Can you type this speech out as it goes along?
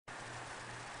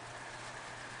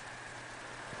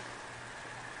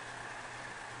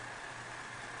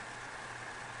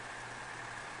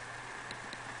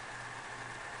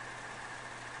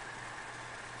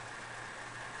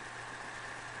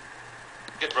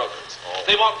get brokers. Oh.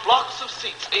 They want blocks of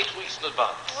seats 8 weeks in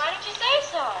advance. Why didn't you say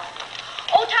so?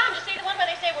 Oh, Tom, did you see the one where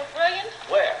they say we're brilliant?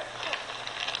 Where?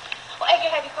 Well, Edgar,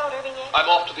 have you called Irving yet? I'm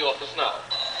off to the office now.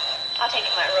 I'll take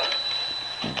it to my room.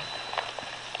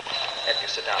 Edgar,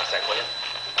 sit down a sec, will you?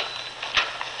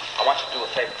 I want you to do a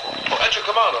favor for me. Oh, Edgar,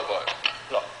 come on, old boy.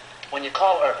 Look, when you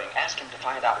call Irving, ask him to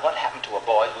find out what happened to a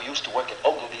boy who used to work at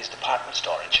Ogilvy's department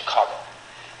store in Chicago.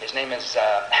 His name is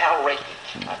Hal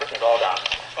Rayton. I've written it all down.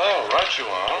 Oh, right you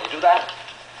are. Can you do that?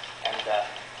 And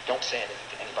don't say anything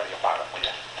to anybody about it, will you?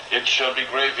 It shall be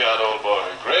graveyard, old boy.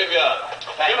 Graveyard.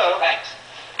 Thanks. You know. Thanks.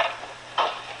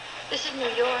 This is New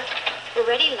York. We're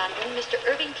ready, London. Mr.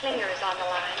 Irving Klinger is on the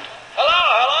line.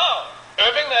 Hello.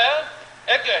 Irving there.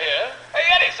 Edgar here. Hey,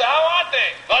 Eddie, so how are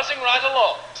things? Buzzing right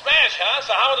along. Smash, huh?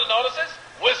 So how are the notices?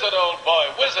 Wizard, old boy,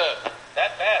 wizard.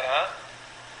 That bad, huh?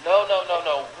 No.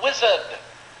 Wizard.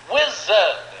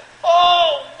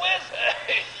 Oh,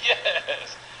 wizard.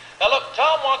 Yes. Now, look,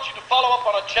 Tom wants you to follow up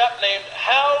on a chap named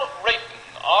Hal Rayton.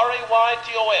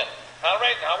 R-A-Y-T-O-N. Hal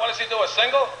Rayton, huh? What does he do, a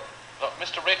single? Look,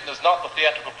 Mr. Rayton is not the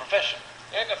theatrical profession.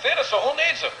 He ain't the theater, so who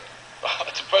needs him?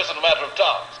 It's a personal matter of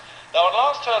Tom's. Now, when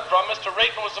last heard from, Mr.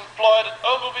 Rayton was employed at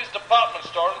Ogilvy's department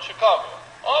store in Chicago.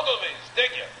 Ogilvy's,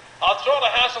 dig you? I'll throw the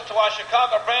hassle to our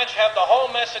Chicago branch, have the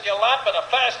whole mess in your lap in a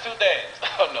fast 2 days.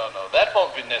 Oh, no, that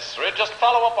won't be necessary. Just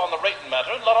follow up on the Rayton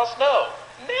matter and let us know.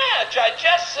 Natch, I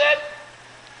just said...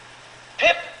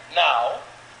 Pip now.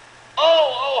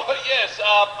 Oh, yes,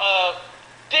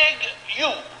 dig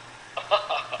you.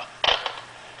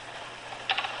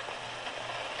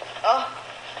 Oh,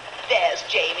 there's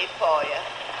Jamie for you.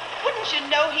 Wouldn't you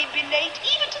know he'd be late,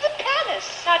 even to the palace?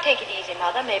 Now, take it easy,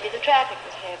 Mother. Maybe the traffic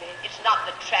was heavy. It's not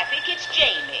the traffic, it's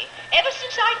Jamie. Ever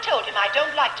since I told him I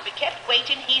don't like to be kept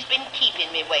waiting, he's been keeping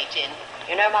me waiting.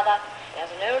 You know, Mother, there's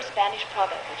an old Spanish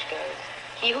proverb which goes,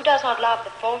 he who does not love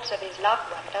the faults of his loved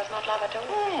one does not love at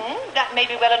all. That may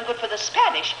be well and good for the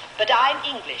Spanish, but I'm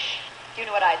English. Do you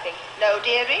know what I think? No,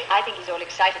 dearie? I think he's all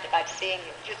excited about seeing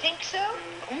you. You think so?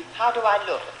 How do I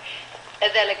look?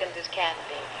 As elegant as can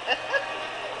be.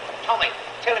 Tommy,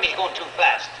 tell him he's going too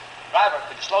fast. Driver,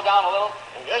 could you slow down a little?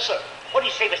 Oh, yes, sir. What do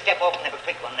you say we step off and have a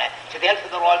quick one there? To the health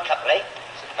of the royal couple, eh?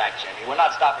 Sit back, Jimmy. We're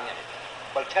not stopping anything.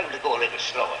 Well, tell him to go a little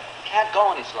slower. You can't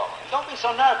go any slower. Don't be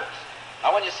so nervous.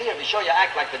 Now, when you see her, be sure you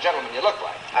act like the gentleman you look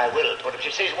like. I will, but if she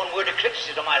says one word of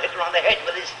criticism, I'll hit her on the head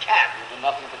with this cap. You do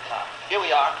nothing but calm. Here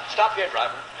we are. Stop here,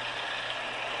 driver.